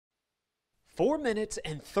4 minutes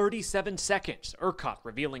and 37 seconds. ERCOT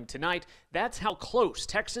revealing tonight that's how close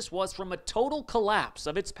Texas was from a total collapse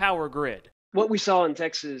of its power grid. What we saw in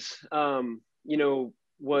Texas,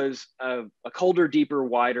 was a colder, deeper,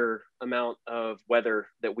 wider amount of weather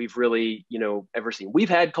that we've really, ever seen. We've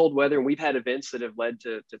had cold weather and we've had events that have led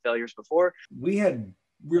to failures before. We had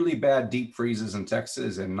really bad deep freezes in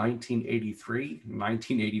Texas in 1983,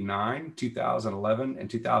 1989, 2011, and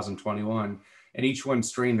 2021. And each one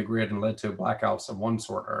strained the grid and led to blackouts of one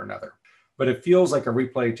sort or another. But it feels like a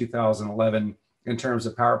replay of 2011 in terms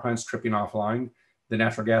of power plants tripping offline, the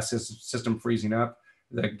natural gas system freezing up,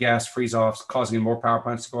 the gas freeze-offs causing more power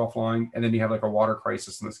plants to go offline, and then you have like a water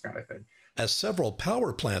crisis and this kind of thing. As several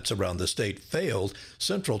power plants around the state failed,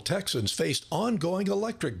 Central Texans faced ongoing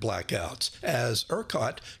electric blackouts as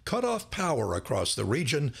ERCOT cut off power across the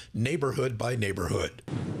region, neighborhood by neighborhood.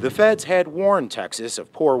 The feds had warned Texas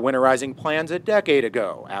of poor winterizing plans a decade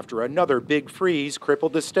ago after another big freeze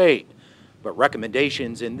crippled the state. But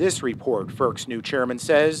recommendations in this report, FERC's new chairman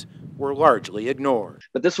says, were largely ignored.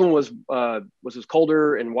 But this one was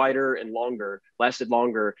colder and wider and lasted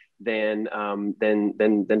longer than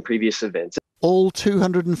previous events. All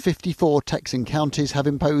 254 Texan counties have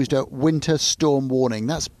imposed a winter storm warning.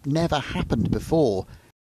 That's never happened before.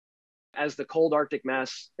 As the cold Arctic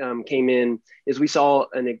mass came in, we saw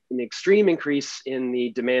an extreme increase in the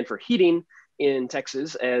demand for heating in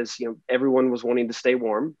Texas, as everyone was wanting to stay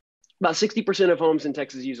warm. About 60% of homes in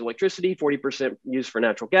Texas use electricity, 40% use for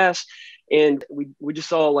natural gas. And we just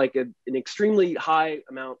saw like an extremely high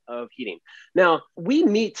amount of heating. Now, we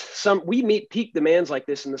meet peak demands like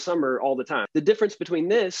this in the summer all the time. The difference between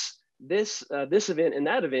this event and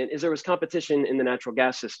that event is there was competition in the natural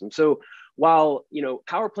gas system. So while,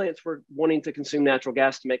 power plants were wanting to consume natural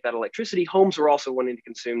gas to make that electricity, homes were also wanting to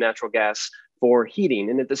consume natural gas for heating.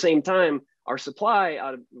 And at the same time, our supply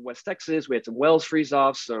out of West Texas, we had some wells freeze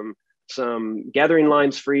off, some gathering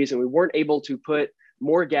lines freeze, and we weren't able to put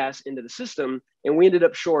more gas into the system, and we ended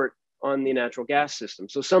up short on the natural gas system.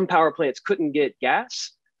 So some power plants couldn't get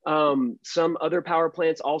gas. Some other power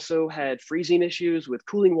plants also had freezing issues with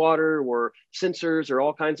cooling water or sensors or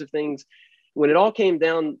all kinds of things. When it all came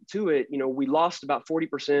down to it, we lost about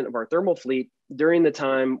 40% of our thermal fleet during the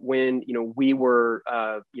time when, we were,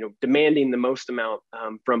 demanding the most amount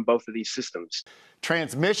from both of these systems.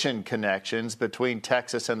 Transmission connections between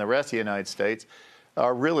Texas and the rest of the United States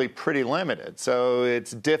are really pretty limited. So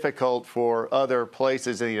it's difficult for other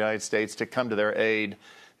places in the United States to come to their aid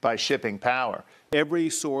by shipping power.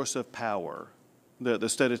 Every source of power that the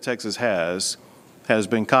state of Texas has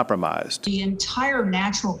been compromised. The entire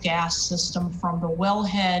natural gas system from the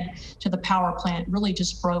wellhead to the power plant really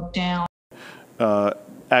just broke down.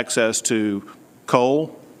 Access to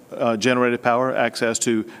coal generated power, access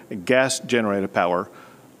to gas generated power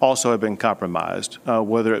also have been compromised,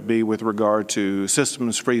 whether it be with regard to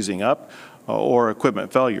systems freezing up or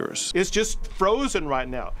equipment failures. It's just frozen right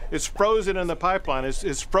now. It's frozen in the pipeline.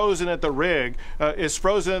 It's frozen at the rig. It's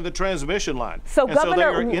frozen in the transmission line. So, and so they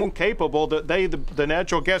are incapable, the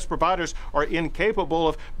natural gas providers are incapable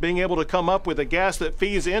of being able to come up with a gas that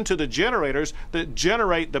feeds into the generators that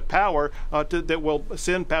generate the power that will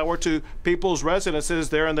send power to people's residences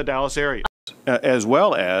there in the Dallas area, as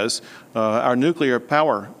well as our nuclear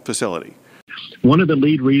power facility. One of the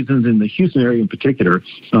lead reasons in the Houston area in particular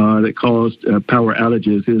that caused power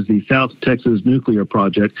outages is the South Texas nuclear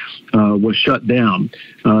project was shut down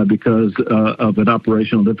because of an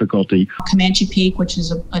operational difficulty. Comanche Peak, which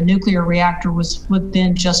is a nuclear reactor, was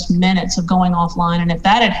within just minutes of going offline. And if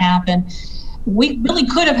that had happened, we really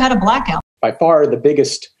could have had a blackout. By far the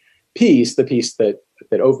biggest piece, the piece that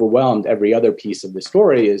overwhelmed every other piece of the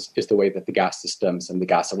story is the way that the gas systems and the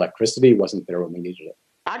gas electricity wasn't there when we needed it.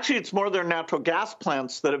 Actually, it's more their natural gas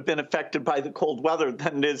plants that have been affected by the cold weather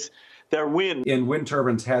than it is their wind. And wind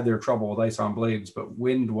turbines had their trouble with ice on blades, but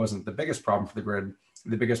wind wasn't the biggest problem for the grid.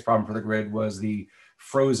 The biggest problem for the grid was the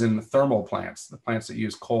frozen thermal plants, the plants that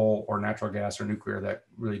use coal or natural gas or nuclear that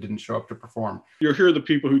really didn't show up to perform. You'll hear the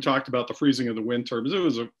people who talked about the freezing of the wind turbines. It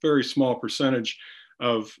was a very small percentage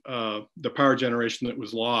of the power generation that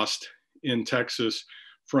was lost in Texas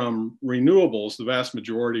from renewables. The vast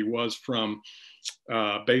majority was from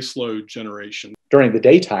baseload generation. During the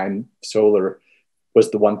daytime, solar was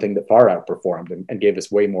the one thing that far outperformed and gave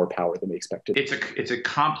us way more power than we expected. It's a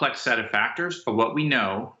complex set of factors, but what we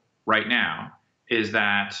know right now is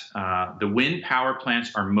that the wind power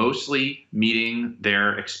plants are mostly meeting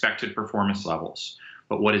their expected performance levels.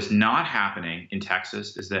 But what is not happening in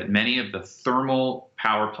Texas is that many of the thermal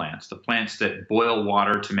power plants, the plants that boil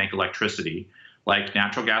water to make electricity, like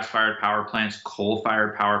natural gas-fired power plants,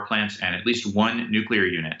 coal-fired power plants, and at least one nuclear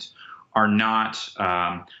unit, are not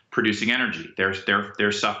producing energy.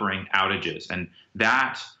 They're suffering outages, and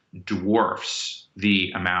that dwarfs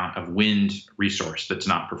the amount of wind resource that's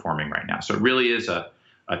not performing right now. So it really is a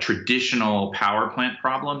traditional power plant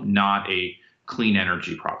problem, not a clean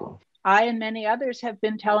energy problem. I and many others have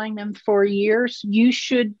been telling them for years, you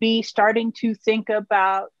should be starting to think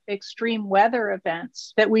about extreme weather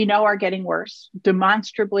events that we know are getting worse,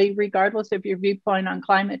 demonstrably, regardless of your viewpoint on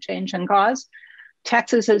climate change and cause.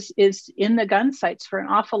 Texas is in the gun sights for an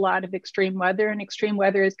awful lot of extreme weather, and extreme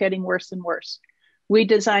weather is getting worse and worse. We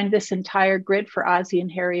designed this entire grid for Ozzie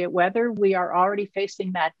and Harriet weather. We are already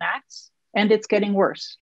facing Mad Max, and it's getting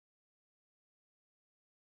worse.